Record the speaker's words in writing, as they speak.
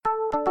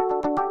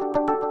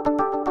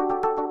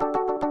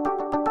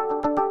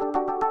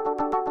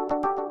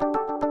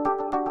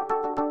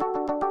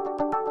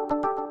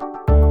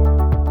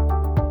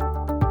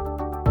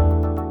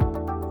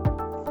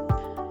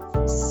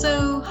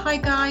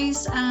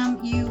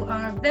You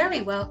are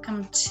very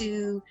welcome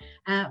to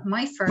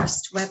my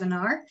first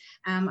webinar.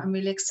 I'm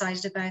really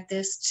excited about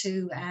this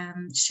to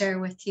share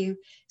with you.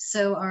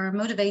 So our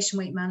Motivation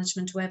Weight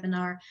Management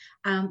webinar,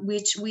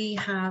 which we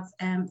have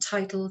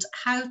titled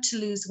How to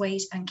Lose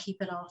Weight and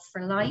Keep It Off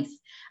for Life.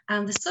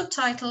 And the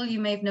subtitle, you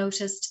may have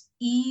noticed,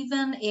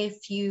 Even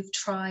If You've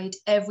Tried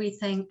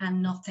Everything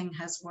and Nothing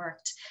Has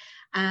Worked.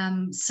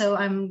 So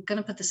I'm going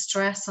to put the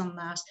stress on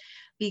that,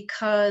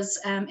 because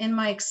in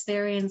my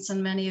experience,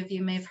 and many of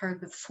you may have heard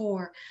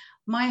before,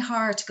 my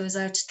heart goes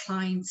out to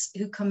clients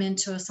who come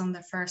into us on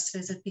their first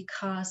visit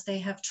because they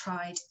have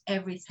tried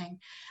everything,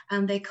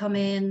 and they come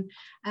in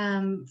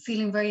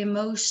feeling very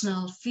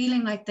emotional,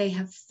 feeling like they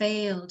have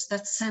failed.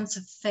 That sense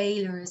of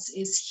failure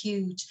is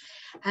huge,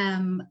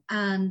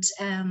 and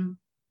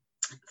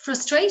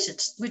frustrated,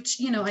 which,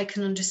 you know, I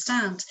can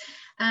understand.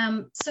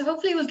 So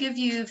hopefully we'll give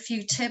you a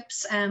few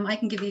tips. I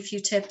can give you a few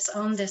tips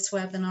on this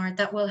webinar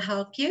that will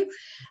help you.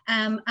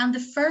 And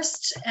the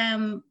first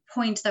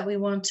point that we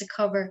want to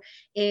cover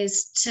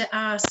is to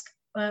ask,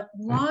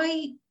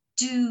 why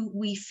do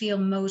we feel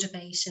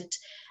motivated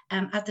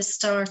at the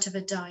start of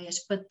a diet,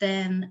 but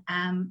then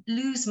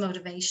lose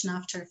motivation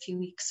after a few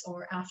weeks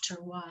or after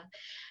a while?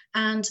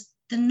 And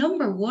the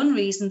number one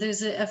reason,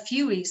 there's a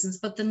few reasons,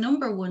 but the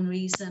number one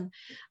reason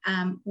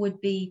would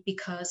be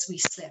because we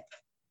slip.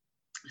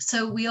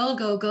 So we all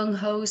go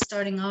gung-ho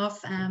starting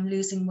off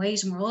losing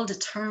weight, and we're all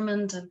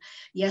determined, and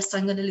yes,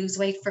 I'm going to lose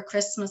weight for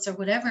Christmas or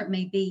whatever it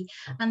may be.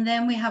 And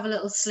then we have a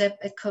little slip.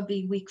 It could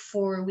be week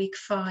 4 or week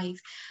 5.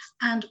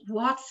 And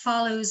what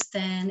follows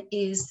then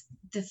is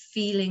the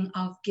feeling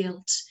of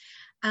guilt.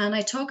 And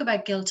I talk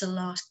about guilt a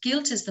lot.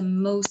 Guilt is the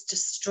most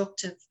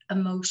destructive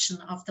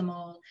emotion of them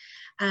all.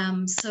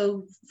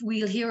 So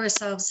we'll hear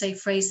ourselves say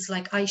phrases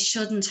like, I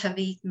shouldn't have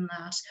eaten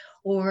that,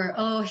 or,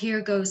 oh, here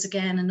goes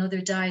again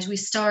another diet. We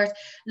start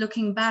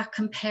looking back,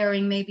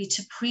 comparing maybe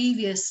to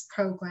previous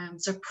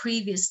programs or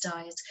previous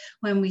diets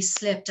when we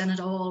slipped and it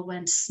all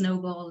went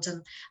snowballed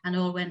and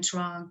all went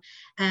wrong.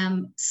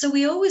 So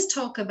we always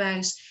talk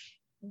about,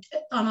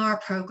 on our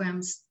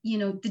programs, you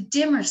know, the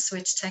dimmer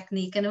switch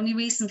technique. And only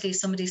recently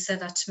somebody said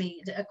that to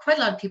me. Quite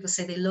a lot of people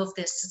say they love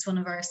this. It's one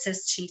of our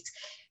assist sheets.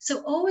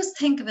 So always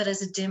think of it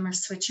as a dimmer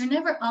switch. You're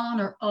never on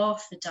or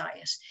off the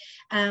diet.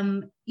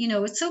 You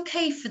know, it's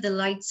okay for the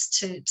lights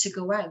to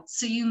go out.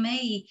 So you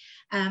may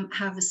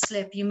have a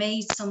slip. You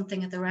made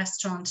something at the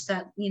restaurant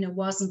that, you know,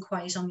 wasn't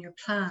quite on your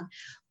plan,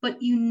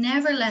 but you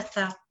never let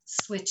that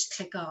switch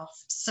click off.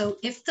 So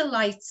if the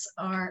lights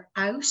are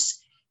out,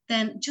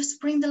 then just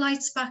bring the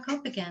lights back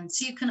up again.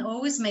 So you can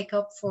always make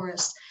up for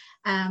it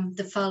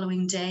the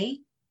following day,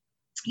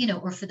 you know,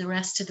 or for the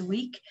rest of the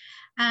week.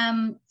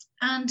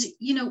 And,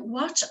 you know,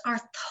 what our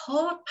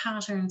thought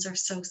patterns are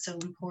so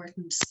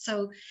important.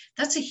 So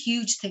that's a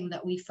huge thing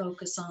that we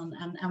focus on,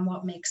 and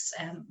what makes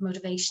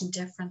motivation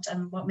different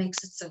and what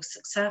makes it so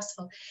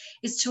successful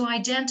is to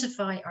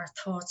identify our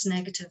thoughts,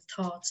 negative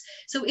thoughts.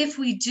 So if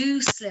we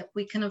do slip,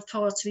 we can have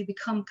thoughts, we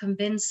become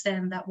convinced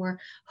then that we're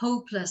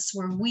hopeless,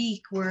 we're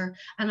weak,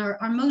 and our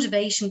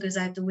motivation goes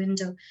out the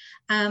window.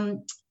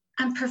 And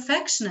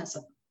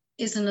perfectionism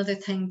is another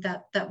thing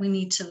that we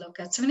need to look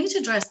at. So we need to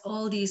address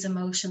all these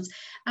emotions.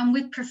 And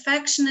with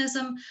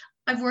perfectionism,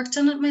 I've worked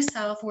on it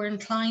myself. We're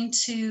inclined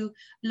to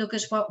look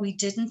at what we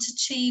didn't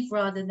achieve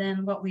rather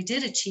than what we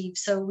did achieve.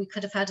 So we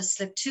could have had a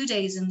slip 2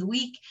 days in the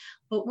week,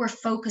 but we're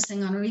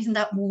focusing on, or even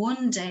that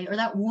one day or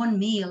that one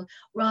meal,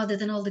 rather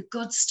than all the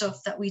good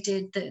stuff that we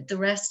did the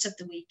rest of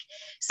the week.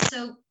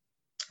 So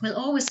we'll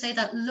always say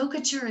that look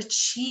at your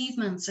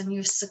achievements and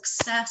your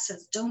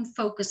successes. Don't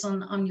focus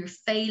on your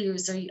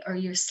failures or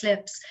your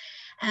slips,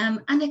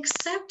 and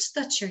accept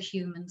that you're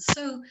human.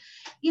 So,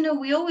 you know,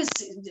 we always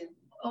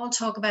all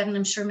talk about, and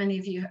I'm sure many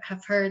of you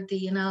have heard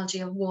the analogy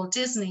of Walt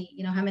Disney,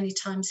 you know, how many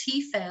times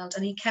he failed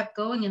and he kept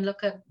going, and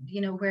look at, you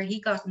know, where he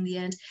got in the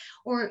end.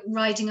 Or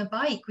riding a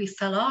bike, we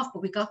fell off,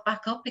 but we got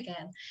back up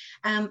again.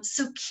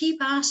 So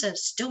keep at it.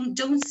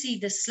 Don't see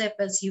the slip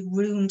as you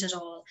ruined it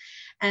all.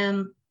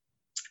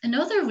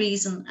 Another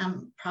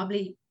reason,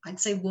 probably I'd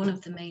say one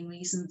of the main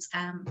reasons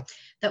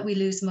that we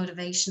lose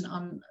motivation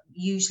on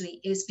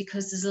usually is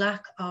because there's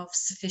lack of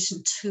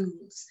sufficient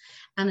tools,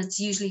 and it's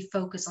usually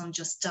focused on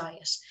just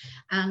diet.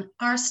 And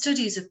our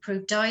studies have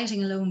proved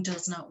dieting alone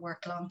does not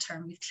work long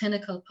term. We've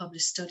clinical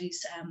published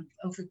studies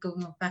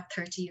going back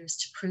 30 years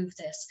to prove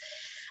this.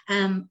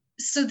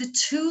 So the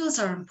tools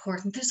are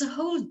important. There's a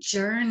whole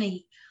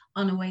journey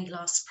on a weight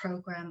loss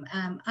program,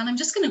 and I'm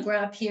just going to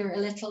grab here a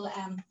little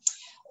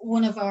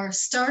one of our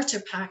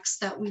starter packs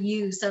that we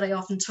use, that I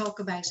often talk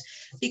about,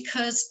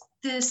 because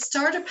the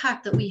starter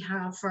pack that we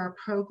have for our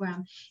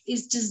program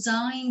is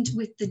designed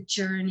with the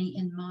journey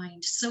in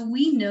mind. So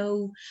we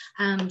know,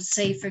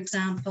 say, for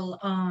example,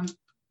 on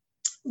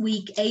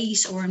week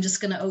 8, or I'm just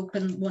going to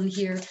open one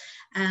here,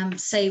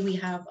 say we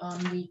have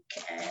on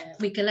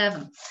week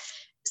 11.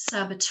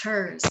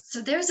 Saboteurs.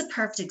 So there's a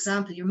perfect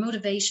example. Your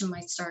motivation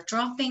might start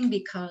dropping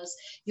because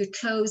your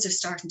clothes are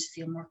starting to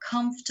feel more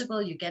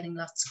comfortable, you're getting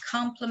lots of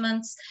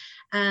compliments,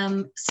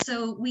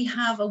 So we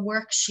have a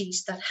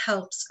worksheet that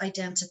helps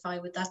identify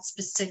with that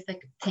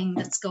specific thing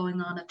that's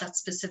going on at that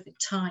specific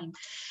time.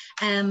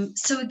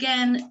 So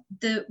again,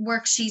 the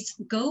worksheet's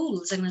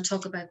goals, I'm going to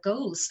talk about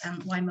goals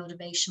and why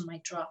motivation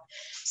might drop.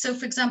 So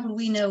for example,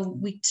 we know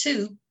week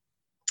 2,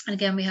 and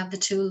again, we have the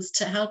tools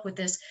to help with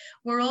this.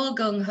 We're all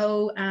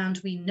gung-ho and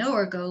we know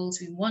our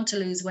goals. We want to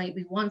lose weight.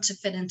 We want to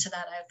fit into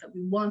that outfit.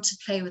 We want to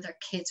play with our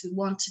kids. We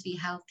want to be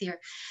healthier.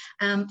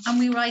 And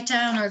we write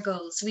down our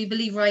goals. So we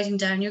believe writing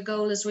down your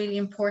goal is really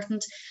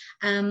important,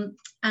 and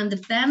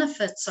the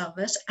benefits of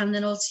it. And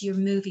then also your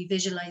movie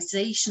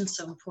visualization is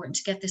so important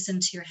to get this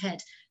into your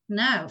head.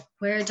 Now,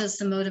 where does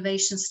the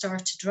motivation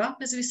start to drop,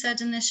 as we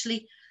said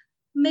initially?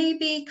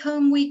 Maybe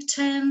come week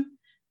 10,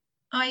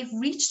 I've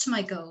reached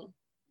my goal.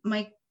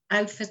 My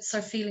outfits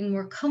are feeling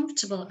more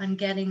comfortable and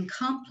getting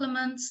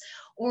compliments,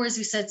 or as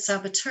we said,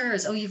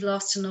 saboteurs. Oh, you've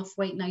lost enough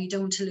weight now, you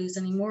don't want to lose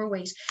any more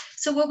weight.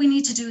 So what we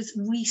need to do is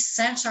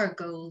reset our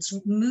goals,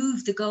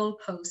 move the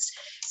goalpost.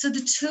 So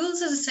the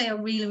tools, as I say,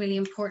 are really, really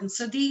important.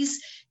 So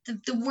these,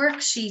 the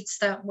worksheets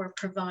that we're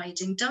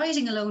providing,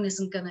 dieting alone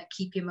isn't going to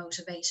keep you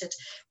motivated.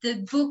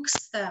 The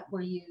books that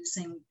we're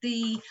using,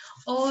 the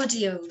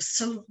audios,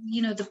 so,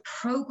 you know, the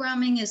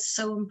programming is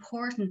so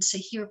important, to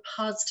hear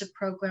positive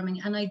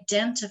programming and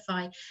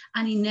identify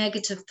any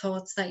negative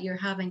thoughts that you're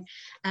having.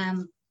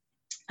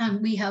 And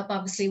we help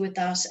obviously with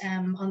that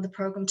on the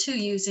program too,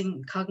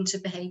 using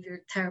cognitive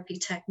behavior therapy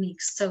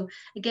techniques. So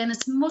again,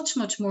 it's much,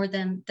 much more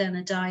than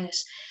a diet.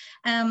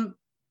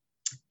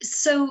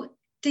 So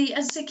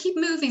as I keep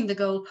moving the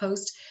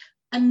goalpost,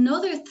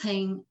 another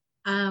thing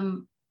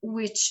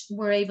which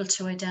we're able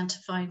to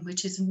identify,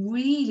 which is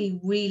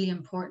really, really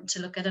important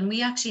to look at, and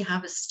we actually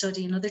have a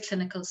study, another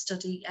clinical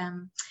study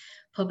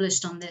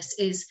published on this,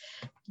 is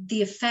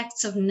the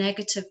effects of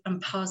negative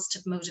and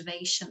positive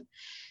motivation.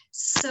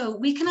 So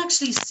we can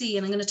actually see,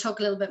 and I'm going to talk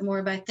a little bit more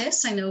about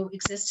this. I know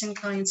existing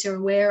clients, you're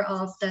aware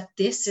of that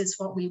this is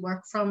what we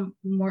work from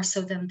more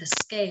so than the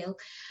scale.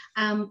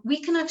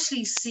 We can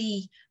actually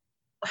see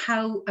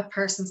how a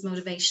person's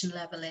motivation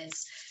level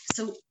is.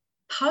 So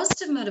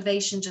positive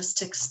motivation, just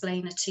to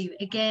explain it to you,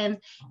 again,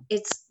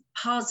 it's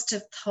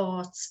positive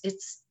thoughts,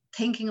 it's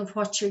thinking of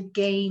what you're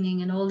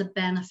gaining and all the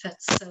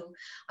benefits. So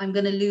I'm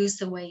going to lose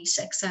the weight,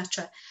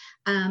 etc.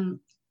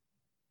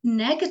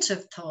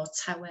 Negative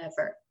thoughts,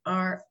 however,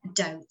 are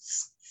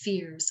doubts,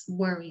 fears,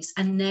 worries,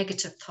 and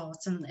negative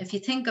thoughts. And if you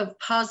think of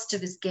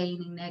positive as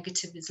gaining,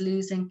 negative is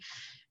losing,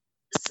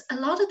 a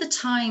lot of the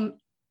time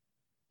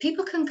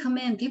people can come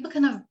in, people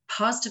can have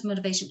positive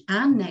motivation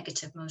and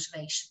negative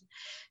motivation.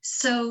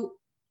 So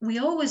we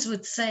always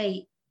would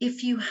say,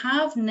 if you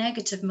have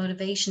negative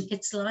motivation,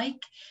 it's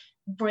like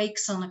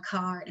brakes on a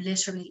car,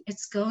 literally.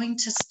 It's going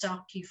to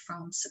stop you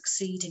from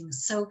succeeding.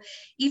 So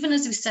even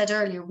as we said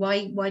earlier,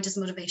 why does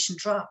motivation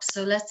drop?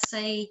 So let's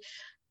say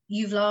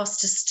you've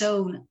lost a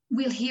stone.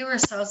 We'll hear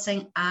ourselves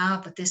saying,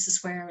 but this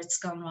is where it's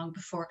gone wrong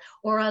before.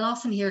 Or I'll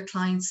often hear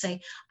clients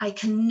say, I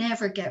can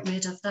never get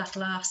rid of that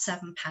last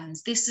 7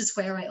 pounds. This is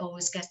where I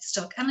always get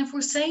stuck. And if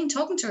we're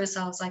talking to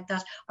ourselves like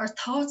that, our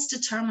thoughts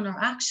determine our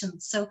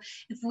actions. So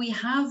if we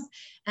have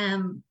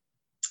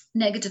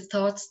negative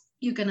thoughts,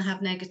 you're going to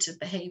have negative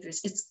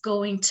behaviors. It's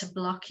going to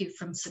block you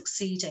from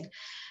succeeding.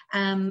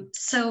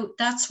 So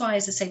that's why,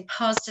 as I say,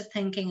 positive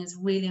thinking is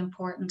really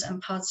important,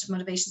 and positive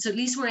motivation. So at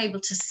least we're able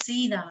to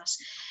see that.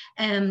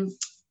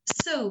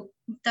 So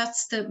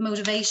that's the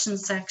motivation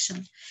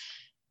section.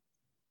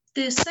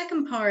 The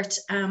second part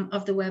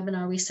of the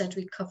webinar we said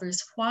we cover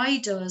is, why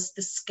does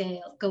the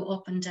scale go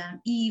up and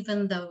down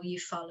even though you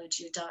followed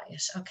your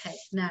diet? Okay,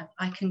 now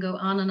I can go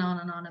on and on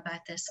and on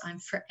about this. I'm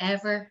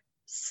forever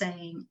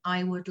saying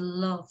I would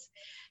love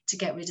to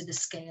get rid of the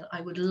scale. I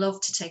would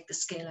love to take the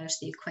scale out of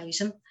the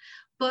equation.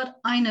 But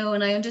I know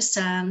and I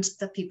understand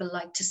that people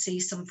like to see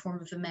some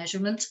form of a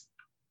measurement.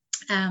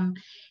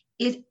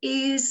 It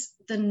is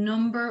the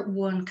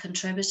 #1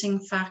 contributing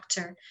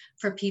factor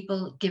for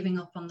people giving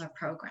up on their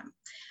program.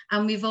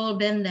 And we've all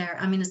been there.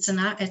 I mean, it's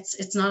not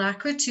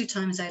accurate 2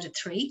 times out of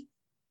 3.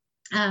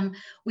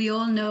 We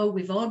all know,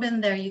 we've all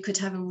been there. You could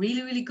have a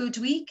really, really good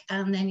week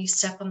and then you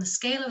step on the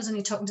scale. I was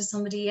only talking to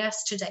somebody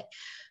yesterday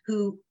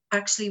who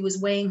actually was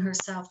weighing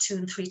herself 2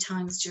 and 3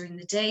 times during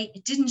the day.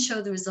 It didn't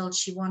show the results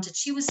she wanted.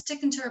 She was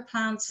sticking to her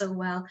plan so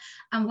well.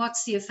 And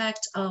what's the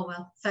effect? Oh,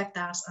 well, effect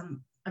that.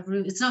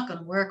 It's not going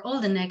to work. All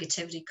the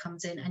negativity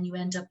comes in and you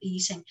end up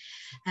eating,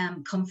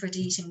 comfort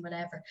eating,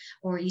 whatever,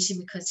 or eating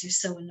because you're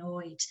so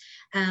annoyed.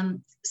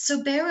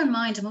 So bear in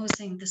mind, I'm always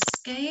saying the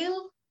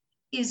scale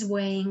is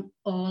weighing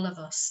all of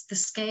us. The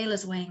scale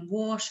is weighing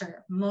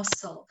water,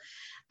 muscle,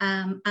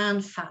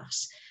 and fat.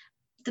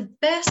 The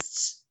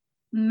best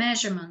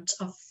measurement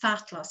of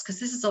fat loss, because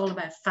this is all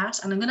about fat,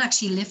 and I'm going to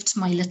actually lift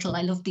my little,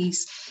 I love the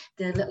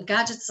little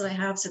gadgets that I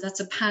have. So that's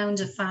a pound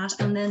of fat,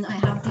 and then I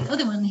have the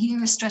other one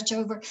here, stretch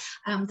over,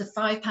 the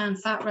 5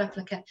 pound fat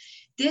replica.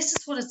 This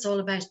is what it's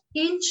all about.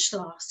 Inch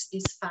loss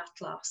is fat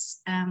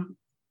loss.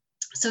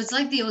 So it's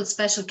like the old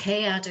Special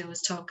K ad I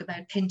was talking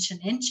about, pinch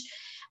an inch.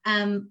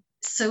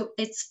 So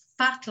it's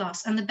fat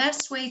loss. And the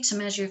best way to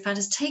measure your fat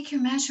is take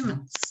your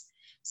measurements.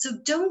 So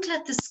don't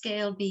let the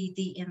scale be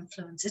the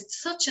influence.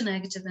 It's such a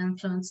negative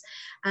influence.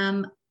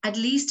 At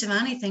least, if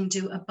anything,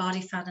 do a body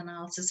fat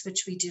analysis,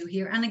 which we do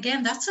here. And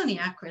again, that's only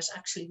accurate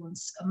actually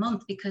once a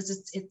month, because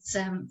it's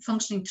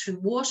functioning through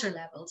water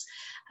levels,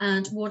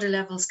 and water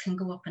levels can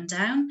go up and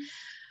down.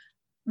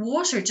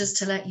 Water, just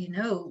to let you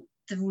know,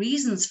 the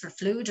reasons for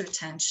fluid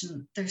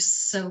retention, there's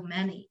so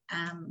many.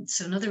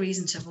 So another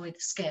reason to avoid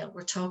the scale,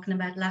 we're talking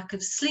about lack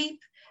of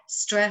sleep.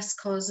 Stress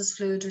causes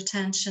fluid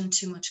retention,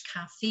 too much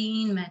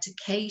caffeine,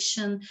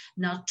 medication,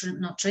 not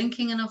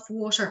drinking enough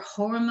water,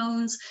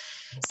 hormones.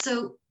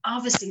 So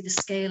obviously the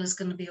scale is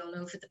going to be all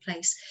over the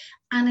place,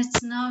 and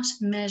it's not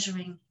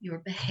measuring your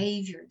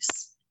behaviors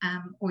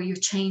or your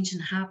change in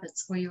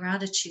habits or your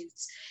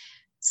attitudes.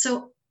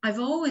 So I've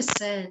always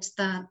said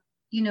that,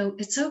 you know,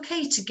 it's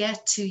okay to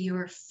get to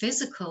your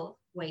physical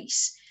weight,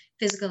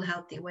 physical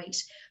healthy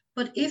weight,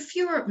 but if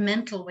your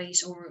mental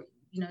weight, or,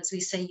 you know, as we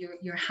say,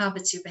 your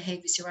habits, your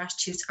behaviors, your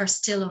attitudes are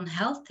still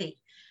unhealthy,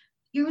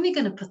 you're only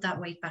going to put that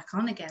weight back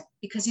on again,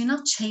 because you're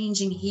not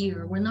changing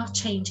here. We're not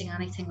changing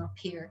anything up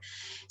here.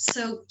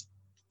 So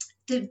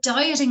the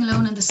dieting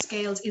alone on the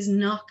scales is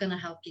not going to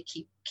help you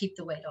keep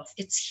the weight off.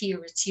 It's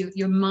here. It's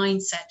your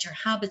mindset, your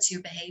habits,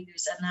 your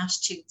behaviors and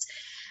attitudes.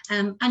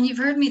 And you've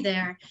heard me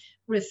there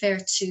refer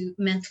to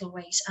mental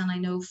weight. And I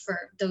know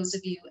for those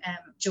of you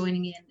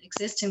joining in,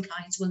 existing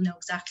clients will know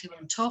exactly what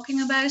I'm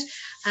talking about.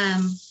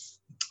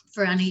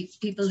 For any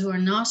people who are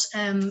not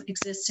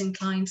existing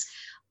clients,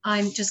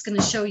 I'm just going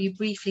to show you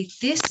briefly.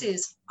 This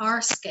is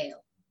our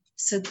scale.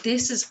 So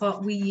this is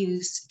what we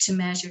use to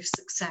measure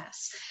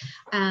success.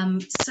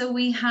 So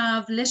we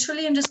have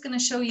literally, I'm just going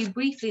to show you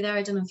briefly there.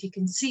 I don't know if you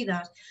can see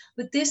that,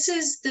 but these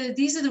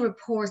are the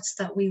reports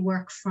that we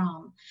work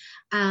from.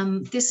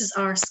 This is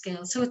our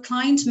scale. So a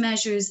client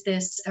measures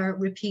this, or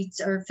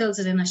repeats, or fills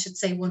it in, I should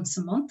say, once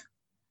a month.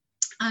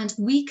 And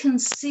we can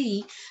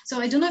see, so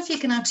I don't know if you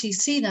can actually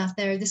see that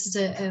there. This is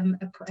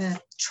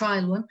a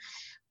trial one.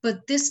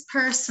 But this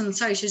person,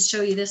 sorry, I should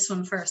show you this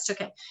one first.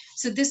 Okay,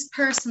 so this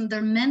person,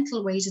 their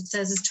mental weight, it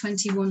says, is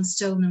 21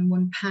 stone and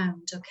 1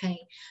 pound. Okay,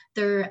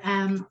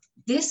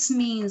 this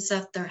means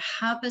that their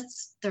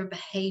habits, their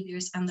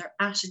behaviors, and their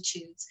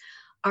attitudes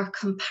are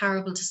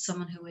comparable to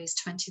someone who weighs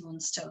 21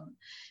 stone.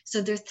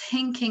 So they're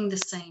thinking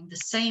the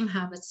same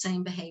habits,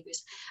 same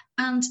behaviors,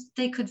 and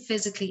they could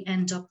physically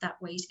end up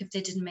that weight if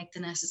they didn't make the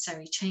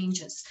necessary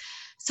changes.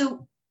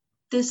 So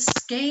the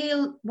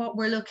scale, what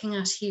we're looking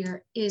at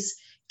here, is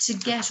to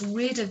get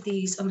rid of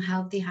these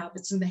unhealthy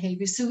habits and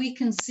behaviors. So we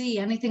can see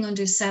anything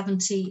under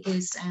 70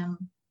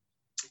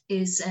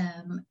 is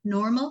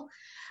normal.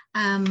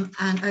 And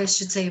I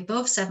should say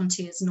above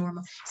 70 is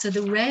normal. So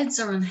the reds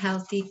are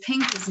unhealthy,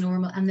 pink is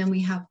normal, and then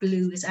we have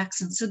blue is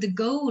excellent. So the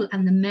goal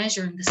and the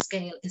measure in the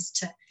scale is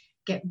to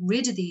get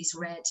rid of these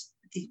reds,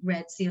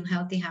 the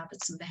unhealthy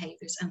habits and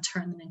behaviors, and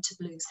turn them into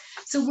blues.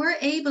 So we're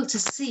able to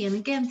see, and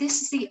again,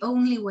 this is the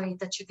only way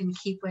that you can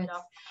keep weight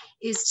off,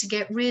 is to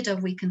get rid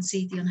of, we can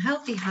see the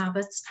unhealthy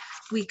habits,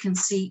 we can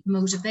see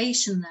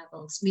motivation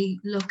levels,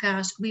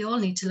 we all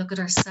need to look at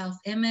our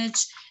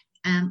self-image,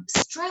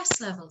 stress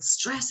levels.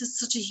 Stress is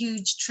such a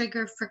huge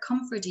trigger for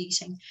comfort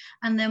eating.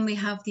 And then we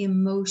have the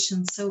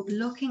emotions. So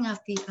looking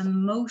at the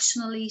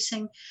emotional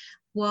eating,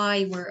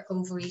 why we're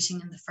overeating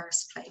in the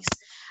first place.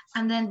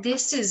 And then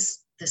this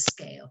is the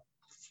scale.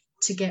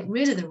 To get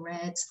rid of the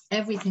reds,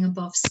 everything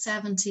above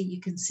 70,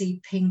 you can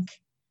see pink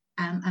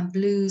and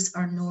blues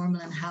are normal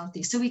and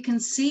healthy. So we can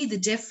see the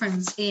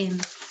difference in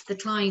the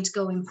client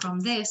going from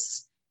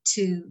this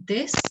to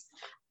this.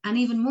 And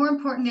even more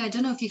importantly, I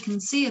don't know if you can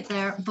see it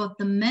there, but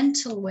the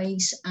mental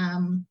weight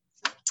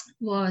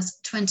was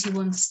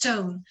 21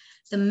 stone.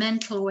 The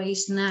mental weight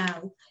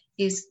now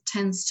is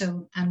 10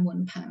 stone and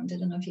 1 pound. I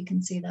don't know if you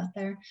can see that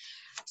there.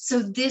 So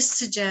this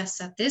suggests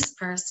that this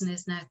person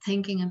is now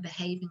thinking and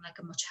behaving like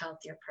a much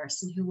healthier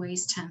person who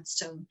weighs 10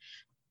 stone.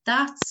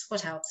 That's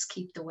what helps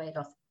keep the weight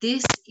off.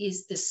 This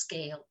is the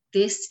scale.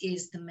 This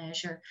is the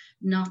measure,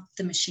 not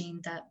the machine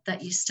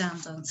that you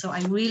stand on. So I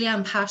really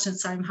am passionate.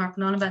 Sorry, I'm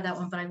harping on about that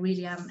one, but I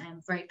really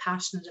am very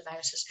passionate about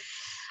it.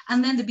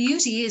 And then the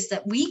beauty is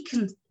that we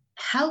can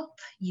help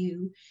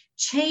you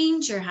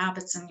change your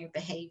habits and your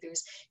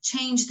behaviors,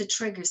 change the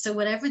trigger. So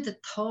whatever the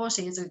thought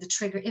is or the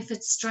trigger, if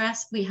it's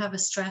stress, we have a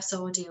stress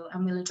audio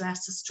and we'll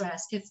address the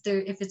stress. If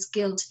it's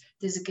guilt,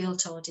 there's a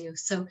guilt audio.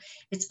 So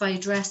it's by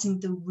addressing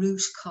the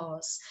root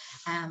cause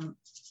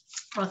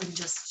rather than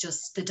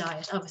just the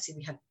diet. Obviously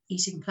we have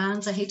eating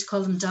plans. I hate to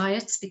call them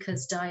diets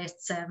because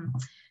diets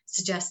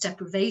suggest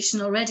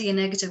deprivation, already a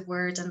negative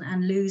word,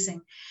 and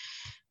losing.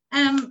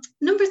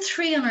 Number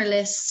 3 on our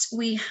list,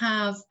 we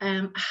have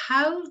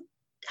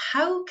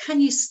how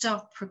can you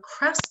stop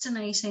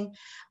procrastinating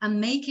and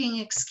making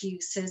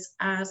excuses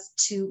as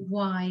to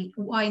why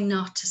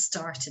not to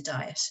start a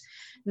diet.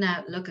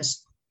 Now, look,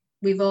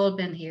 we've all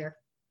been here,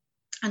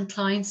 and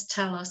clients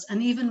tell us,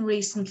 and even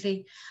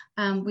recently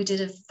we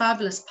did a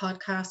fabulous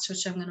podcast,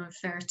 which I'm going to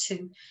refer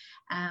to,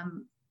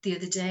 the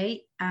other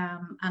day,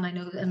 and I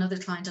know another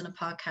client on a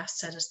podcast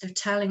said it, they're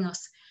telling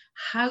us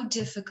how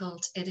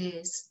difficult it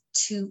is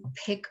to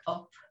pick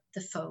up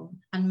the phone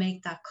and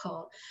make that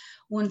call.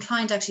 One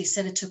client actually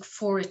said it took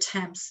 4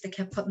 attempts. They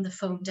kept putting the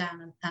phone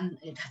down, and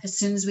as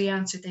soon as we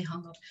answered, they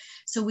hung up.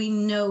 So we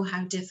know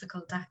how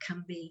difficult that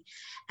can be.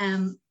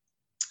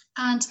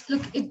 And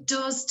look, it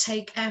does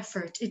take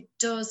effort, it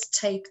does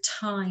take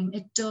time,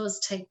 it does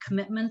take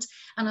commitment.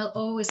 And I'll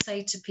always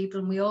say to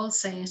people, and we all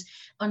say it,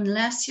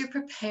 unless you're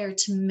prepared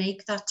to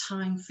make that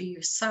time for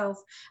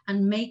yourself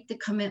and make the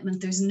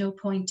commitment, there's no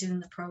point doing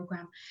the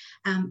program.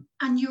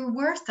 And you're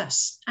worth it,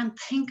 and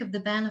think of the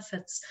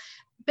benefits.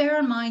 Bear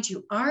in mind,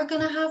 you are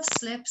going to have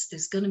slips.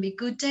 There's going to be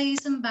good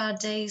days and bad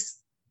days.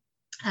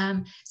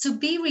 So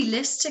be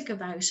realistic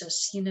about it,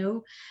 you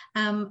know,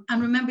 and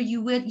remember,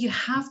 you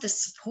have the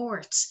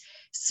support.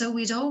 So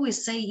we'd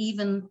always say,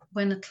 even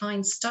when a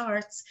client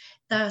starts,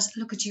 that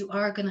look, at you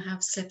are going to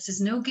have slips.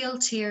 There's no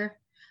guilt here.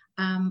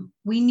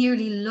 We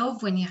nearly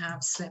love when you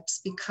have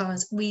slips,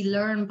 because we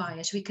learn by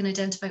it. We can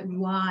identify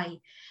why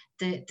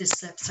the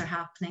slips are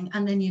happening,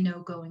 and then you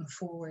know going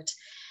forward.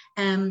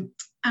 And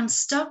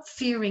stop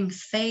fearing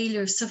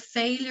failure. So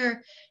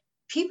failure,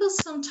 people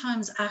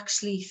sometimes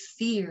actually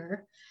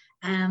fear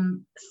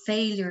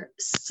failure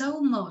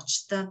so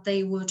much that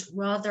they would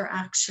rather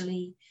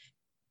actually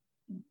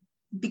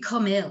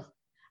become ill,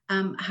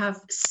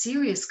 have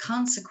serious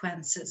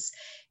consequences.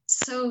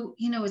 So,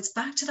 you know, it's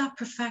back to that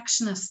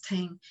perfectionist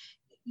thing.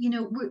 You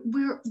know,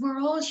 we're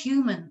all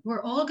human.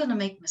 We're all going to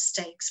make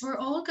mistakes. We're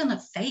all going to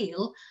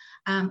fail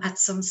at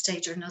some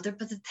stage or another.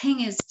 But the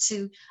thing is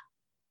to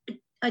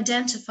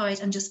identify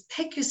it and just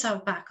pick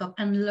yourself back up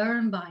and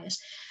learn by it.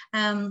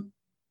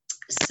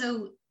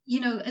 So, you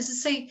know, as I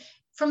say,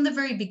 from the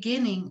very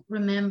beginning,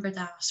 remember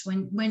that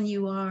when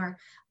you are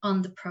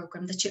on the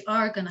program, that you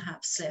are going to have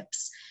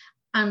slips.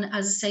 And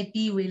as I say,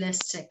 be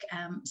realistic,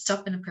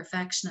 stop being a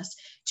perfectionist,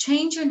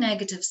 change your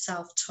negative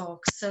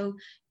self-talk. So,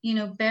 you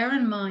know, bear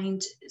in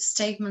mind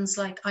statements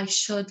like, I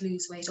should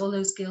lose weight, all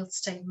those guilt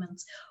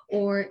statements,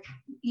 or,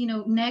 you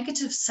know,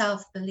 negative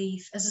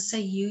self-belief. As I say,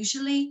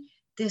 usually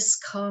this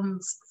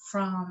comes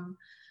from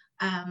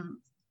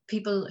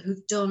people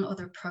who've done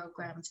other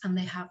programs and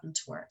they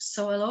haven't worked.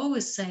 So I'll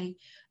always say,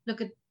 look,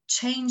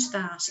 change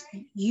that.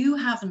 You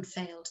haven't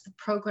failed. The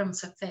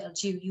programs have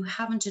failed you. You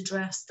haven't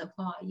addressed the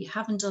why. You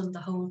haven't done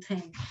the whole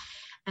thing.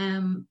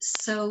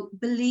 So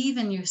believe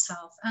in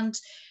yourself. And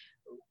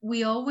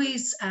we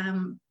always,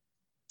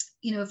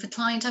 you know, if a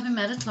client, having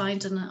met a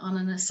client on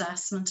an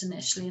assessment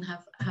initially and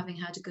having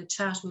had a good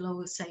chat, we'll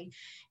always say,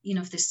 you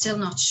know, if they're still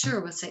not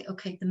sure, we'll say,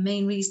 okay, the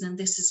main reason, and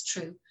this is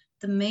true,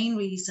 the main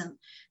reason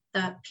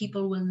that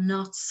people will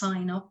not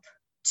sign up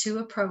to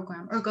a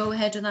program or go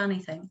ahead with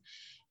anything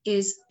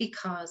is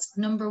because,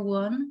 number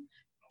one,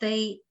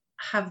 they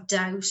have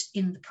doubt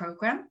in the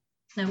program.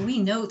 Now, we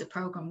know the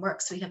program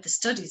works. We have the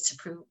studies to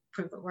prove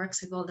it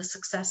works. We have all the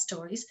success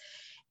stories.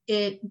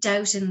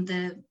 Doubt in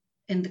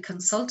the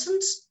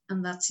consultant,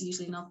 and that's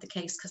usually not the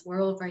case because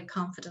we're all very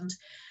confident.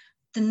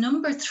 The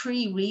number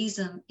 3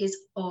 reason is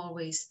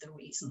always the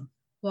reason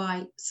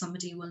why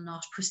somebody will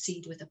not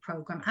proceed with a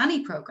program,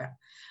 any program,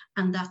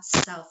 and that's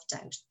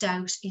self-doubt,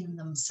 doubt in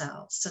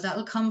themselves. So that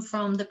will come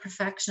from the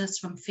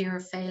perfectionist, from fear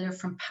of failure,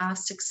 from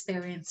past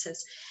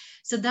experiences.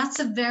 So that's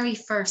a very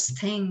first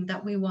thing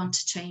that we want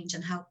to change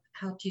and help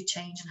you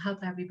change and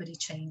help everybody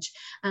change.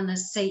 And as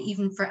I say,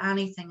 even for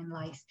anything in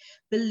life,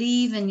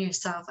 believe in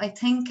yourself. I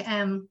think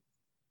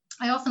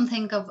I often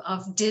think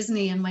of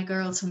Disney and my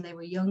girls when they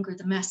were younger.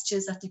 The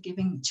messages that they're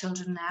giving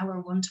children now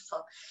are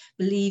wonderful.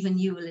 Believe and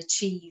you will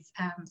achieve.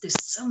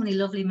 There's so many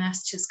lovely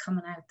messages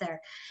coming out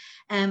there.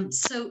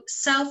 So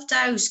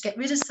self-doubt, get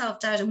rid of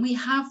self-doubt. And we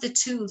have the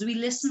tools. We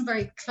listen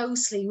very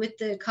closely with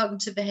the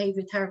cognitive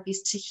behavior therapies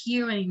to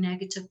hear any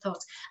negative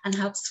thoughts and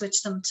help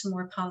switch them to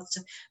more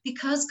positive.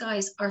 Because,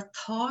 guys, our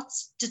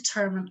thoughts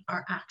determine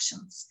our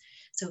actions.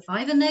 So if I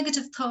have a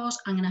negative thought,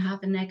 I'm going to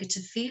have a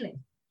negative feeling.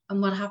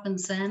 And what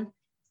happens then?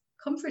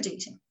 Comfort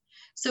eating.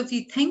 So if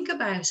you think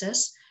about it,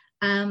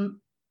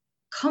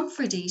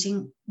 comfort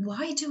eating,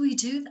 why do we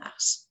do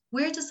that?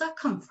 Where does that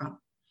come from?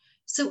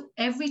 So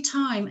every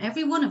time,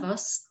 every one of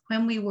us,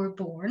 when we were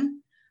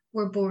born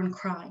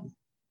crying.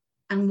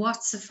 And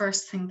what's the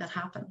first thing that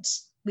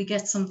happens? We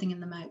get something in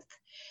the mouth.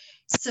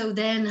 So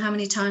then how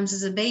many times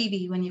as a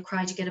baby, when you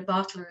cried, you get a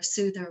bottle or a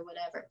soother or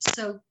whatever.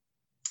 So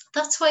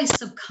that's why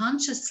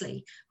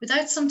subconsciously,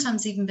 without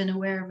sometimes even being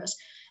aware of it,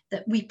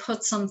 that we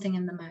put something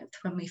in the mouth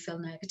when we feel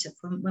negative,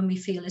 when we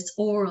feel it's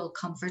oral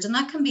comfort. And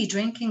that can be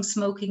drinking,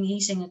 smoking,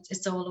 eating,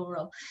 it's all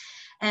oral.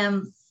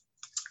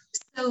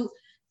 So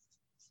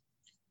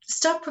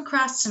stop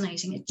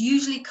procrastinating. It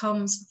usually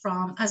comes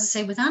from, as I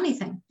say, with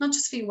anything, not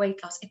just for your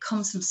weight loss, it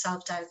comes from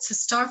self-doubt. So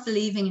start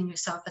believing in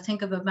yourself. I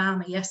think of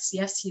Obama, yes,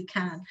 you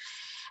can.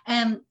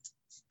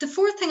 The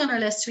 4th thing on our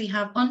list, we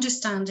have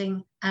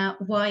understanding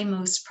why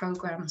most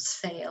programs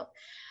fail.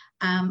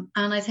 And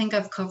I think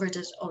I've covered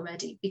it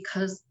already,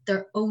 because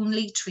they're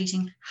only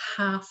treating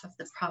half of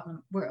the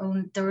problem.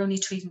 They're only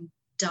treating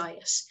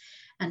diet.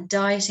 And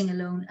dieting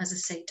alone, as I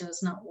say,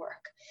 does not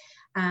work.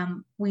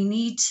 We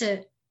need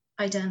to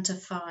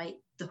identify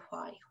the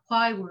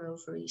why we're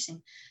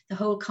overeating, the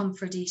whole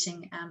comfort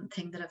eating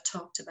thing that I've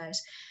talked about.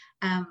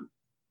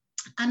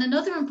 And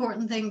another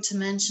important thing to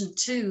mention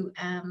too,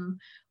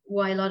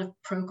 why a lot of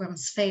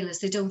programs fail, is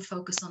they don't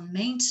focus on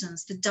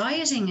maintenance. The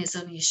dieting is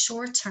only a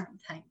short-term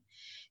thing.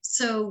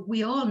 So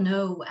we all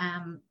know,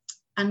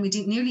 and we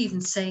didn't nearly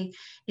even say,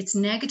 it's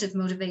negative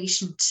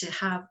motivation to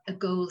have a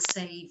goal,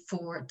 say,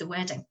 for the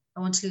wedding. I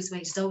want to lose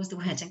weight, it's always the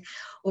wedding,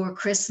 or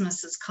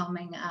Christmas is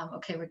coming.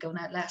 Okay, we're going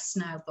out less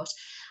now, but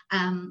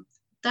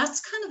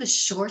that's kind of a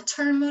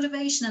short-term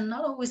motivation and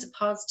not always a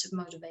positive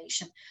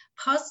motivation.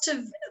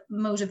 Positive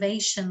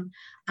motivation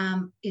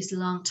is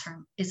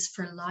long-term, is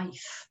for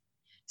life.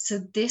 So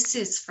this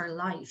is for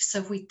life. So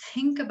if we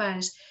think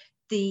about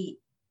the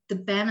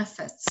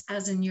benefits,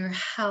 as in your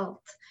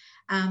health,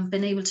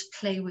 being able to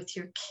play with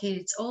your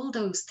kids, all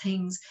those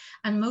things,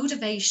 and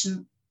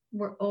motivation,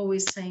 we're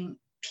always saying,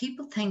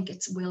 people think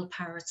it's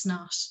willpower, it's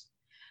not.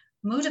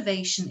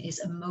 Motivation is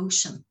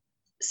emotion.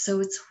 So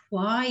it's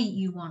why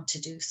you want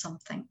to do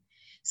something.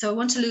 So I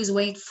want to lose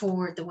weight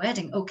for the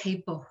wedding.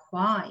 Okay, but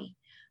why?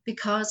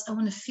 Because I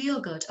want to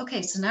feel good.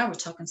 Okay, so now we're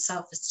talking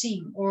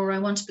self-esteem. Or I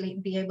want to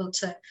be able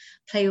to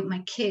play with my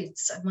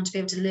kids. I want to be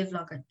able to live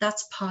longer.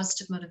 That's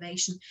positive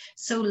motivation.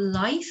 So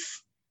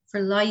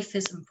life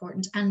is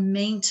important, and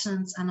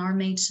maintenance, and our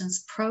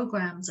maintenance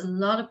programs, a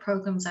lot of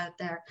programs out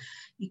there.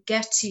 You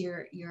get to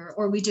your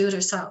or we do it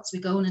ourselves. We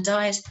go on a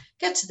diet,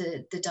 get to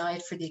the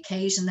diet for the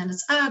occasion, then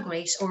it's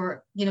great.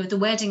 Or, you know, the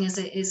wedding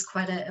is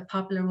quite a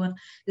popular one,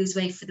 lose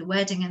weight for the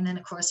wedding, and then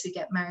of course we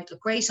get married,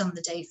 look great on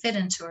the day, fit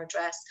into our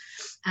dress,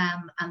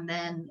 and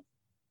then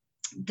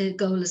the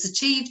goal is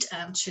achieved,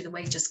 sure, the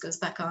weight just goes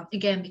back on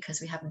again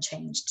because we haven't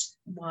changed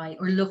why,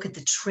 or look at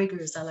the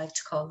triggers, I like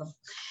to call them.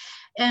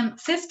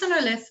 Fifth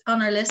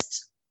on our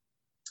list,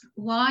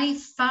 why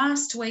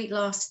fast weight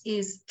loss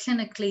is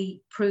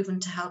clinically proven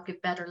to help you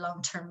better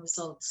long-term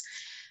results.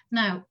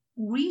 Now,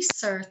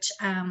 research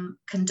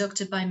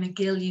conducted by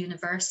McGill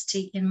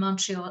University in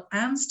Montreal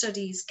and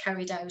studies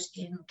carried out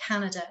in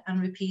Canada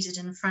and repeated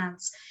in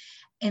France,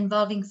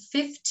 involving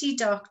 50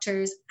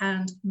 doctors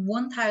and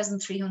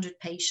 1,300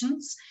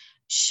 patients,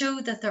 show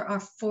that there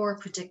are 4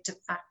 predictive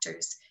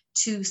factors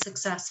to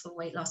successful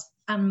weight loss,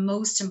 and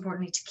most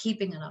importantly, to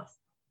keeping it off.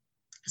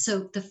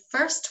 So the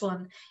first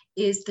one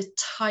is the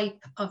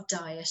type of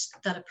diet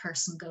that a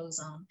person goes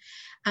on.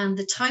 And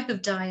the type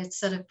of diets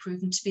that have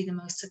proven to be the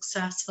most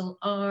successful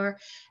are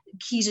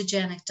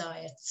ketogenic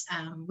diets.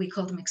 We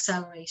call them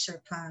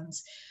accelerator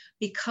plans,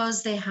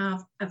 because they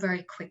have a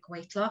very quick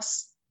weight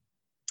loss.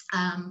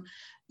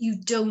 You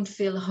don't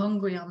feel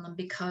hungry on them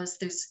because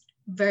there's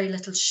very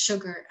little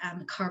sugar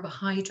and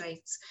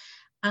carbohydrates.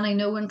 And I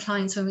know when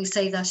clients, when we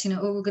say that, you know,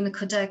 oh, we're going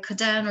to cut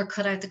down or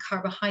cut out the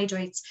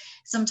carbohydrates,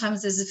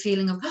 sometimes there's a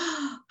feeling of,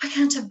 oh, I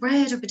can't have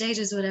bread or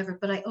potatoes or whatever.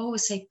 But I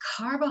always say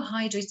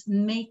carbohydrates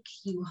make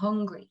you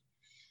hungry.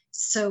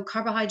 So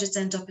carbohydrates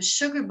end up as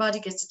sugar,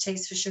 body gets a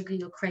taste for sugar,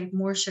 you'll crave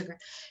more sugar.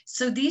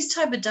 So these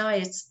type of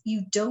diets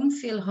you don't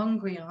feel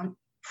hungry on.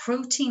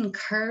 Protein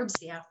curbs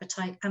the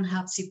appetite and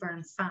helps you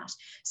burn fat.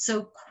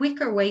 So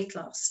quicker weight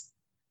loss,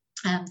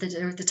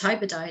 the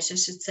type of diet, I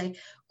should say,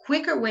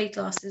 quicker weight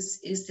loss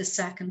is the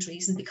second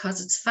reason,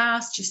 because it's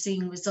fast, you're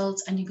seeing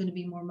results, and you're going to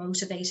be more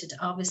motivated,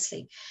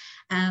 obviously.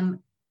 And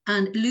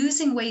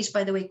losing weight,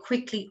 by the way,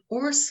 quickly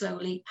or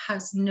slowly,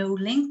 has no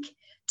link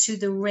to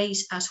the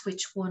rate at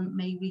which one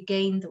may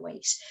regain the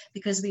weight,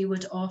 because we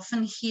would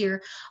often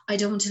hear, I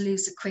don't want to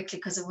lose it quickly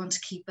because I want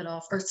to keep it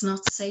off, or it's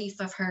not safe,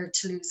 I've heard,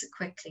 to lose it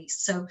quickly.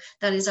 So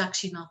that is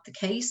actually not the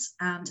case.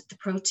 And the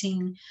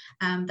protein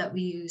that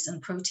we use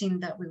and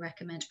protein that we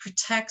recommend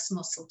protects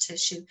muscle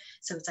tissue,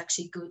 so it's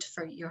actually good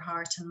for your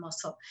heart and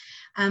muscle.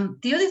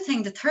 The other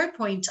thing, the third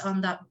point on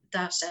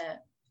that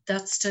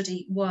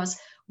study was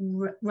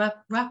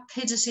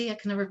rapidity, I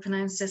can never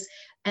pronounce this,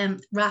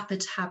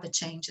 rapid habit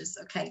changes,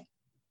 okay?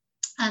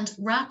 And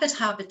rapid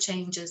habit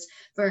changes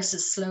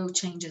versus slow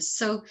changes.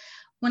 So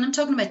when I'm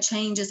talking about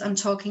changes, I'm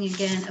talking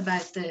again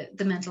about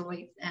the mental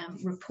weight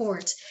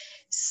report.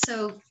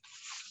 So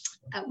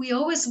we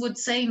always would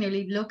say,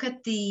 nearly, look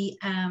at the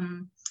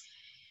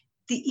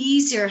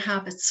easier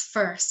habits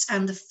first.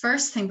 And the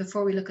first thing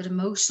before we look at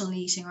emotional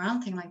eating or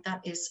anything like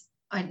that is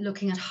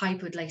looking at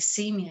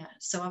hypoglycemia.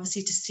 So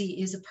obviously to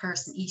see, is a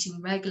person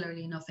eating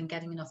regularly enough and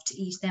getting enough to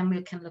eat, then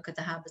we can look at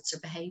the habits or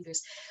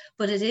behaviors.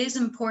 But it is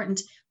important,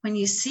 when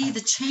you see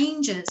the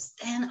changes,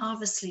 then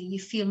obviously you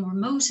feel more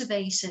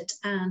motivated,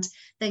 and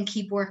then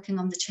keep working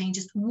on the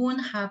changes, one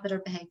habit or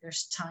behavior at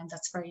a time.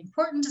 That's very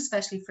important,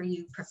 especially for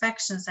you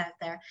perfectionists out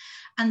there.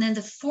 And then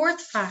the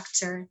fourth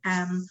factor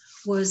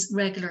was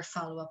regular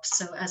follow-up.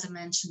 So as I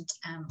mentioned,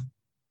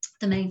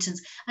 the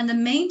maintenance. And the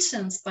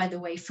maintenance, by the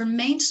way, for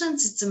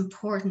maintenance, it's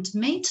important.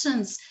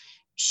 Maintenance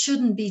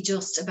shouldn't be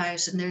just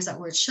about, and there's that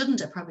word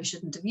shouldn't, I probably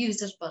shouldn't have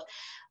used it, but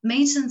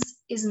maintenance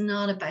is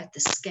not about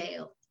the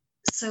scale.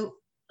 So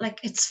like,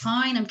 it's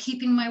fine, I'm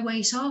keeping my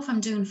weight off,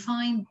 I'm doing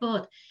fine,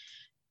 but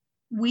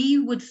we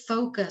would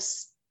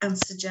focus and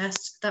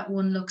suggest that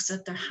one looks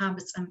at their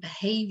habits and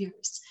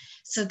behaviors.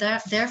 So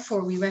that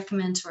therefore we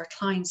recommend to our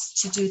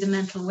clients to do the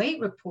mental weight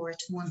report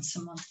once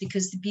a month,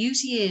 because the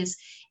beauty is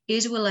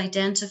it will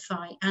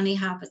identify any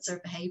habits or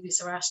behaviors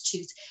or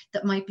attitudes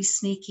that might be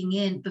sneaking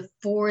in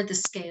before the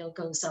scale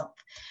goes up.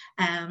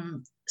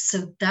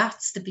 So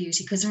that's the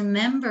beauty, because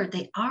remember,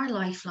 they are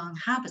lifelong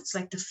habits.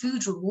 Like the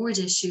food reward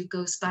issue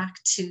goes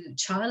back to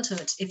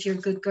childhood. If you're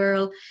a good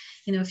girl,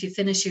 you know, if you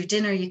finish your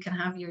dinner, you can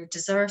have your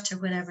dessert or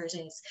whatever it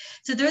is.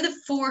 So they're the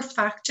 4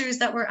 factors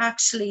that were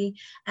actually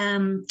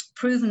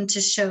proven to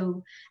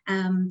show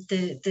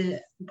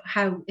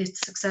how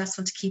it's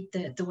successful to keep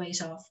the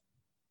weight off.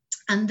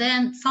 And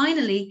then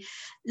finally,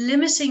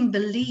 limiting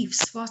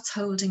beliefs, what's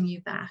holding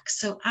you back.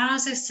 So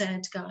as I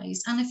said,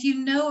 guys, and if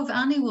you know of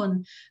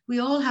anyone, we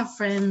all have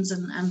friends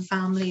and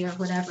family or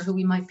whatever who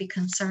we might be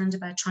concerned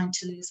about trying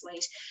to lose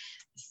weight.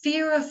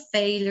 Fear of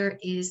failure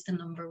is the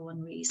number 1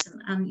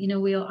 reason. And, you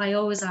know, I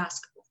always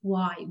ask,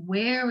 why?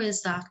 Where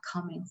is that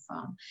coming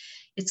from?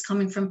 It's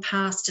coming from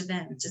past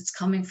events. It's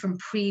coming from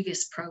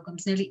previous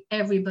programs. Nearly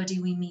everybody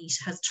we meet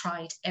has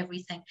tried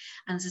everything.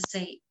 And as I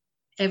say,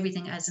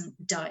 everything as in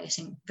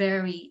dieting.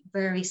 Very,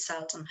 very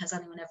seldom has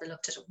anyone ever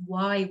looked at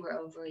why we're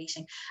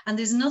overeating. And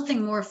there's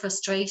nothing more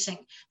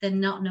frustrating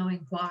than not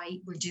knowing why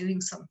we're doing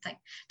something,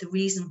 the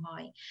reason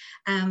why.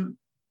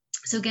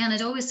 So again,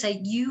 I'd always say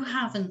you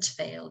haven't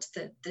failed.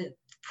 The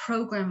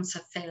programs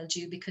have failed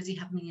you because you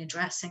haven't been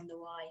addressing the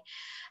why.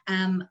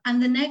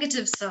 And the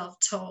negative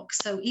self-talk.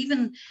 So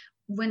even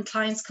when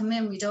clients come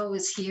in, we'd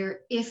always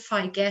hear, if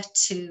I get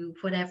to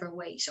whatever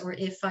weight, or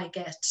if I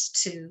get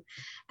to,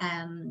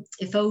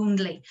 if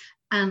only.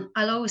 And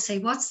I'll always say,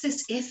 what's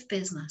this if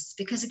business?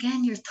 Because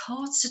again, your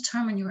thoughts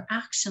determine your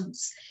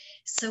actions.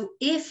 So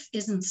if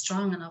isn't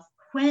strong enough.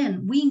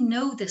 When? We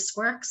know this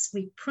works,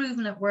 we've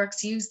proven it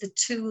works, use the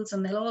tools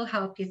and they'll all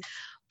help you,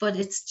 but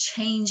it's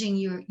changing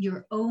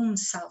your own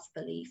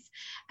self-belief.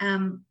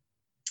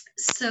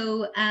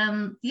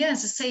 Yeah,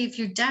 as I say, if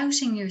you're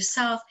doubting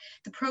yourself,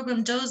 the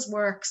program does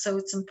work. So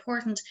it's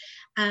important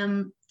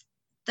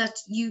that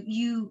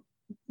you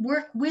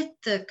work with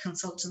the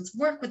consultants,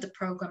 work with the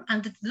program.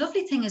 And the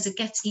lovely thing is it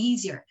gets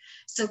easier.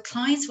 So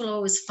clients will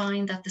always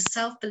find that the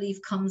self-belief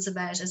comes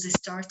about as they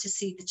start to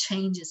see the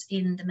changes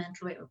in the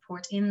mental weight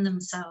report in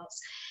themselves.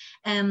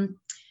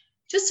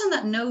 Just on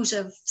that note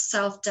of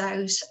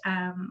self-doubt,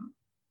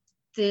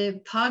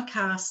 the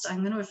podcast,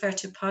 I'm going to refer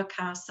to a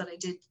podcast that I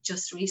did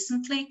just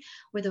recently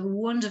with a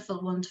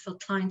wonderful, wonderful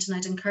client, and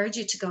I'd encourage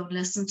you to go and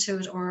listen to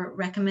it or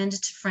recommend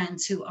it to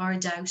friends who are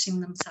doubting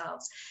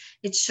themselves.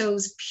 It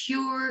shows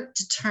pure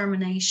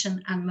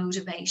determination and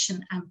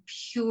motivation, and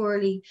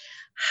purely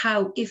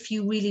how, if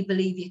you really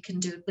believe you can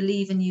do it,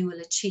 believe and you will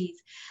achieve.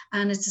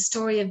 And it's a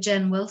story of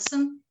Jen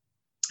Wilson,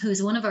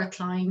 who's one of our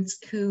clients,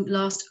 who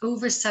lost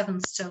over 7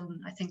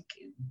 stone, I think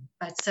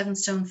about 7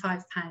 stone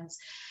 5 pounds.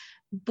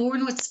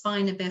 Born with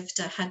spina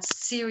bifida, had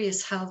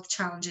serious health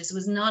challenges,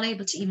 was not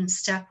able to even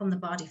step on the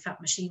body fat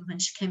machine when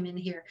she came in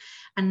here.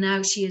 And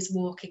now she is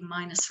walking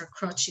minus her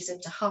crutch. She's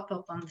able to hop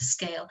up on the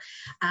scale.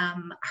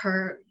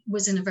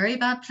 Was in a very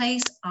bad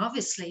place,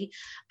 obviously,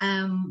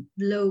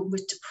 low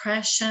with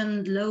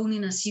depression,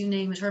 loneliness, you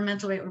name it. Her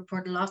mental weight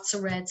report, lots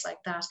of reds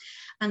like that.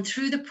 And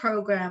through the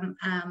program,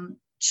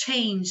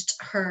 changed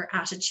her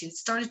attitude,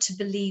 started to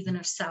believe in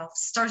herself,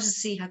 started to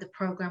see how the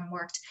program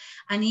worked,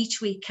 and each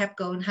week kept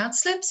going, had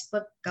slips,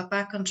 but got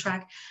back on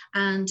track.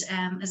 And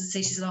as I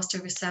say, she's lost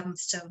over 7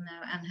 stone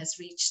now and has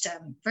reached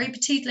very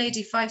petite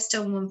lady, 5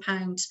 stone 1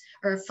 pound,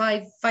 or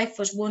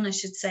 5'1", I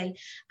should say.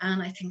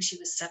 And I think she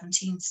was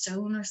 17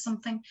 stone or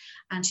something,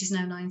 and she's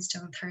now 9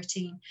 stone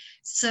 13.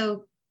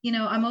 So, you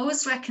know, I'm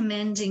always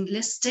recommending,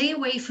 let's stay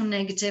away from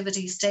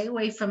negativity, stay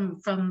away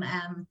from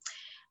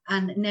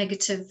and any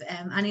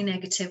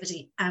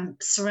negativity, and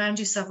surround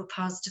yourself with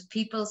positive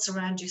people,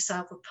 surround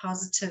yourself with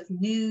positive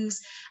news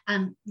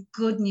and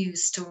good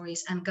news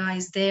stories. And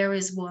guys, there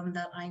is one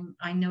that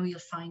I know you'll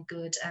find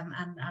good,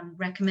 and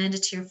recommend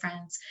it to your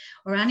friends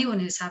or anyone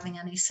who's having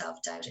any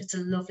self-doubt. It's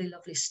a lovely,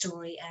 lovely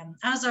story,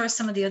 as are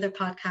some of the other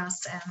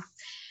podcasts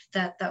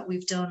that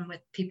we've done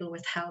with people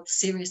with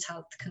serious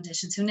health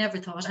conditions who never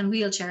thought, and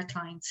wheelchair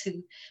clients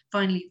who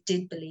finally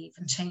did believe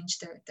and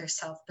changed their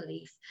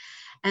self-belief.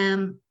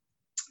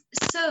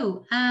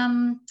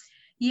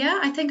 Yeah,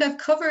 I think I've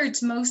covered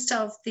most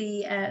of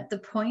the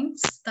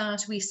points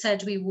that we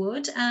said we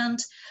would, and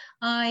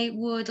I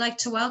would like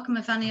to welcome,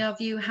 if any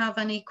of you have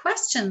any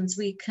questions,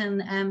 we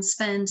can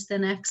spend the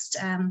next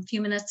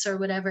few minutes or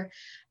whatever.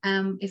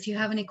 If you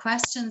have any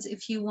questions,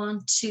 if you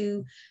want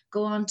to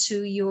go on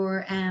to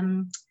your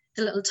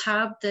the little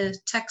tab, the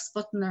text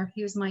button, or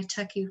here's my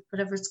techie,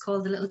 whatever it's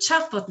called, the little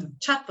chat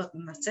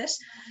button, that's it.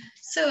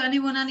 So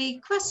anyone,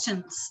 any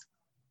questions?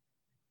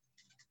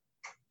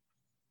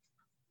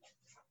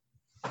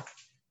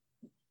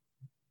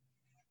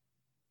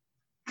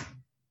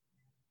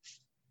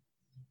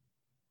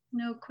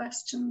 No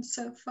questions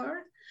so far.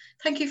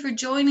 Thank you for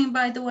joining,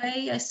 by the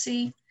way. I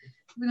see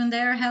everyone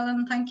there.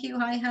 Helen, thank you.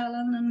 Hi,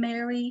 Helen and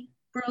Mary,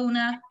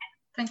 Brona.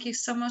 Thank you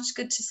so much.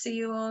 Good to see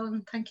you all,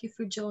 and thank you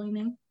for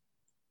joining.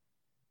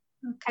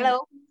 Okay.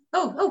 Hello.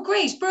 Oh,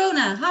 great.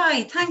 Brona,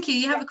 hi. Thank you.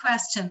 You have a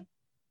question.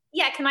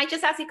 Yeah, can I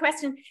just ask you a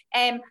question?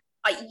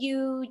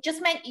 You just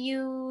meant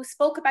you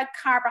spoke about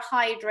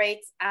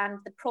carbohydrates and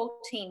the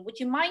protein. Would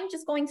you mind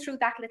just going through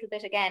that a little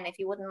bit again, if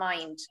you wouldn't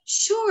mind?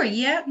 Sure,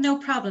 yeah, no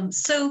problem.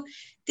 So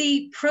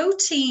the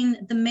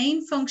protein, the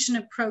main function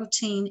of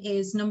protein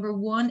is, number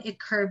one, it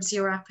curbs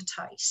your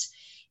appetite.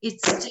 It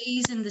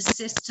stays in the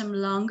system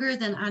longer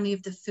than any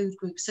of the food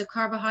groups. So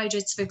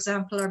carbohydrates, for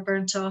example, are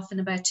burnt off in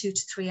about 2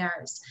 to 3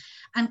 hours.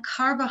 And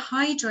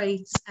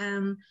carbohydrates,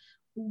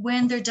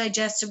 when they're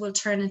digested, will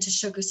turn into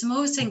sugar. So I'm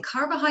always saying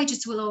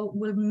carbohydrates will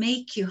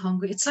make you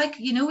hungry. It's like,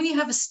 you know, when you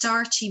have a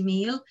starchy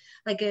meal,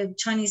 like a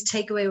Chinese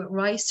takeaway with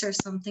rice or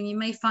something, you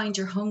may find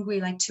you're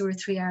hungry like 2 or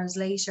 3 hours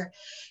later.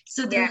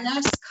 So the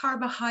less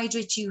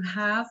carbohydrate you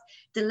have,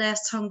 the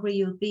less hungry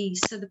you'll be.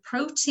 So the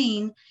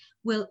protein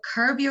will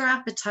curb your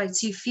appetite,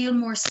 so you feel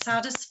more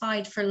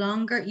satisfied for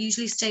longer. It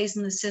usually stays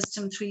in the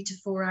system 3 to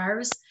 4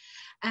 hours.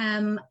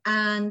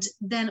 And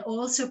then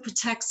also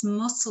protects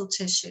muscle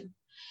tissue.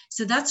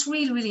 So that's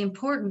really, really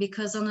important,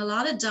 because on a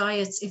lot of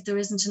diets, if there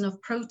isn't enough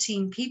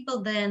protein,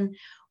 people then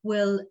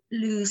will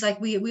lose,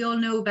 like we all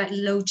know about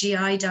low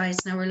GI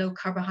diets now, or low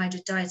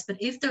carbohydrate diets, but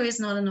if there is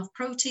not enough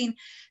protein,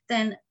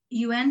 then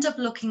you end up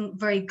looking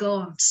very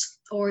gaunt,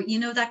 or, you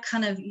know, that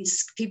kind of,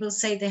 people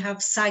say they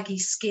have saggy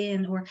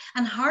skin,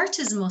 and heart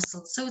is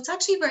muscle. So it's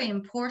actually very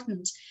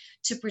important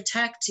to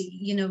protect,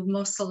 you know,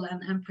 muscle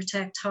and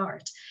protect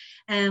heart.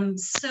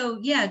 So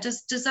yeah,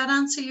 does that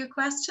answer your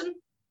question?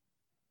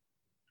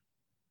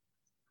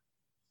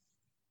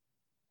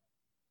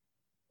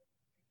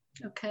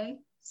 Okay.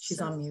 She's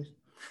on mute.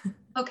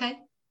 Okay.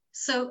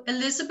 So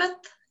Elizabeth?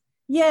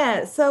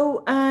 Yeah,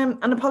 so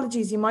and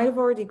apologies, you might have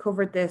already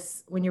covered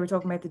this when you were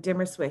talking about the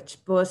dimmer switch,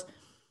 but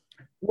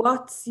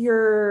what's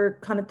your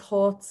kind of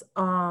thoughts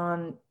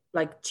on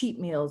like cheat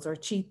meals or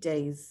cheat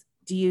days?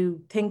 Do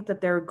you think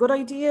that they're a good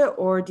idea,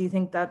 or do you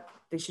think that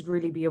they should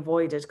really be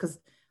avoided? Because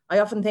I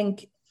often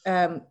think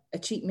a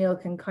cheat meal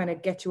can kind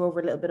of get you over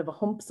a little bit of a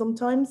hump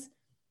sometimes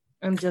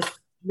and just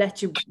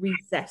let you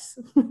reset.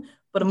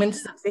 But I'm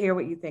interested to hear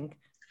what you think.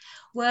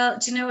 Well,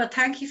 do you know what?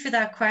 Thank you for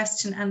that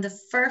question. And the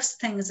first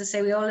thing, as I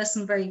say, we all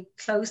listen very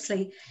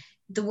closely,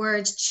 the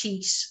word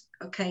cheat.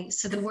 Okay,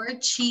 so the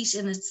word cheat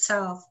in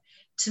itself,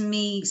 to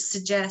me,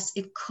 suggests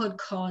it could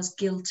cause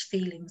guilt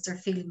feelings or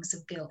feelings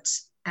of guilt.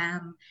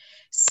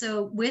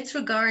 So with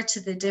regard to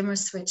the dimmer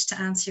switch, to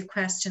answer your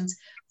questions,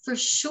 for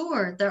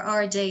sure, there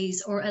are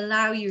days, or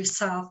allow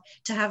yourself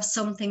to have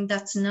something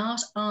that's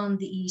not on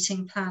the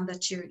eating plan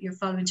that you're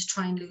following to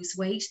try and lose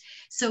weight.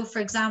 So for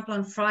example,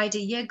 on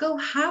Friday, yeah, go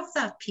have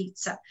that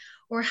pizza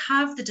or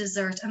have the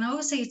dessert. And I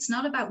always say it's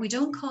not about,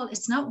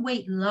 it's not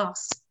weight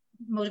loss,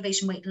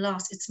 motivation weight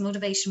loss, it's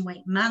motivation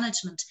weight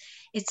management.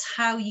 It's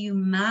how you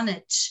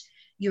manage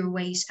your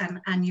weight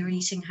and your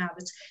eating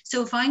habits.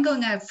 So if I'm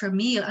going out for a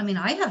meal, I mean,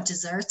 I have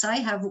desserts,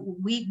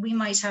 we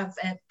might have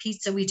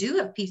pizza, we do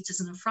have pizzas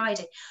on a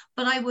Friday,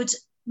 but I would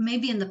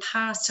maybe in the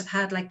past have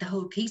had like the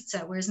whole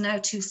pizza, whereas now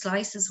 2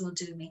 slices will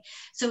do me.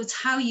 So it's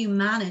how you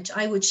manage.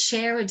 I would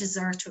share a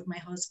dessert with my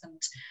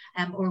husband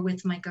or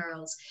with my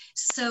girls.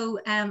 So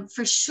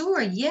for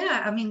sure,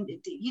 yeah, I mean,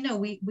 you know,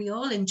 we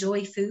all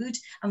enjoy food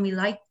and we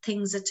like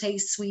things that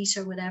taste sweet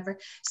or whatever.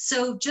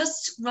 So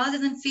just rather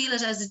than feel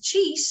it as a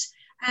cheat,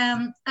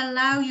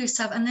 allow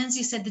yourself. And then, as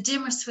you said, the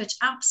dimmer switch,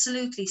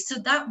 absolutely. So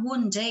that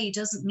one day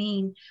doesn't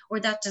mean, or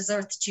that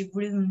dessert, that you've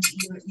ruined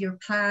your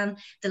plan.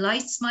 The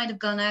lights might have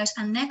gone out,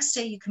 and next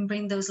day you can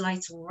bring those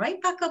lights right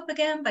back up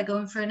again by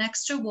going for an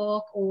extra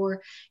walk,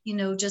 or, you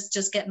know,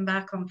 just getting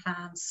back on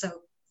plan.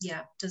 So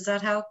yeah, does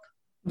that help?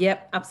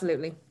 Yep,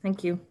 absolutely.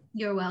 Thank you.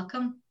 You're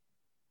welcome.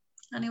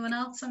 Anyone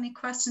else? Any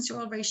questions? You're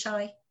all very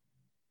shy.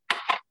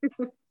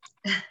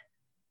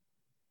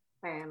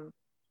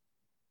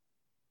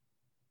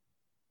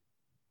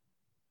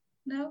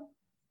 No?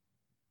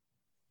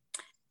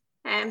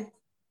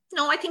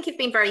 No, I think you've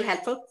been very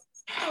helpful.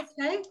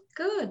 Okay,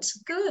 good.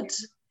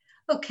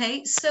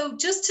 Okay, so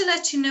just to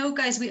let you know,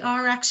 guys, we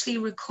are actually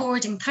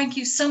recording. Thank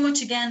you so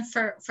much again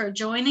for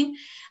joining.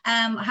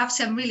 I have to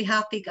say, I'm really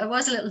happy. I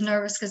was a little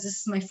nervous because this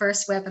is my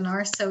first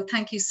webinar, so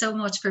thank you so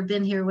much for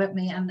being here with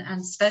me, and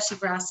especially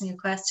for asking your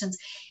questions.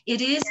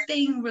 It is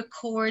being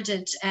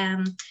recorded.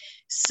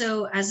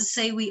 So as I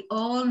say, we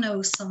all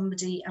know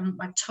somebody, and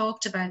I've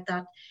talked about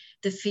that,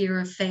 the fear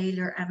of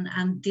failure,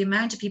 and the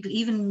amount of people,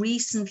 even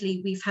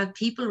recently, we've had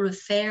people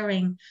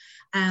referring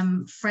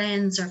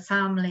friends or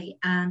family,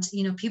 and,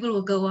 you know, people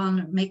will go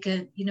on, make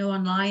a, you know,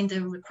 online, they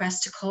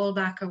request a call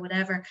back or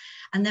whatever,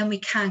 and then we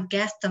can't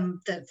get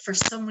them, that for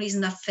some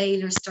reason that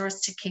failure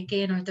starts to kick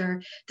in, or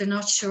they're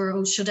not sure,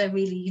 oh, should I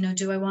really, you know,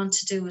 do I want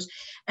to do it?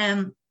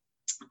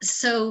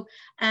 So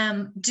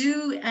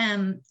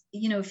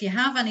if you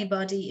have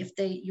anybody, if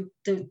the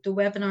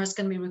webinar is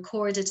going to be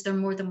recorded, they're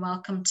more than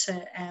welcome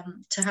to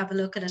have a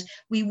look at it.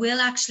 We will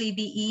actually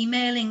be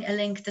emailing a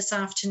link this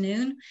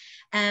afternoon,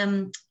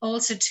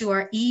 also to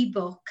our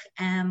ebook,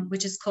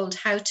 which is called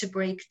How to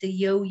Break the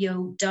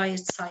Yo-Yo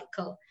Diet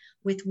Cycle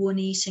with One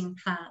Eating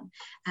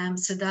Plan.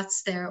 So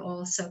that's there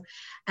also.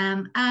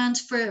 And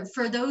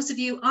for those of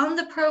you on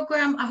the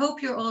program, I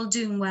hope you're all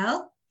doing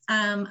well.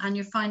 And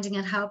you're finding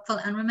it helpful.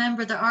 And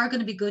remember, there are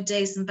going to be good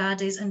days and bad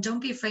days. And don't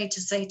be afraid to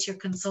say to your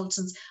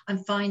consultants, I'm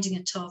finding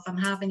it tough, I'm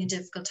having a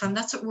difficult time.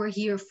 That's what we're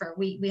here for.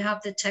 We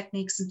have the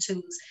techniques and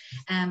tools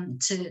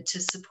to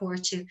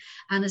support you.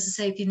 And as I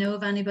say, if you know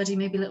of anybody,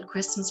 maybe a little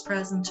Christmas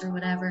present or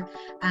whatever,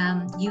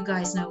 you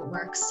guys know it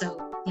works. So,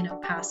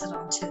 pass it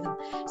on to them.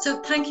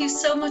 So thank you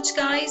so much,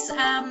 guys.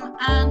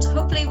 And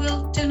hopefully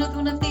we'll do another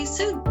one of these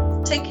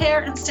soon. Take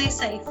care and stay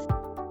safe.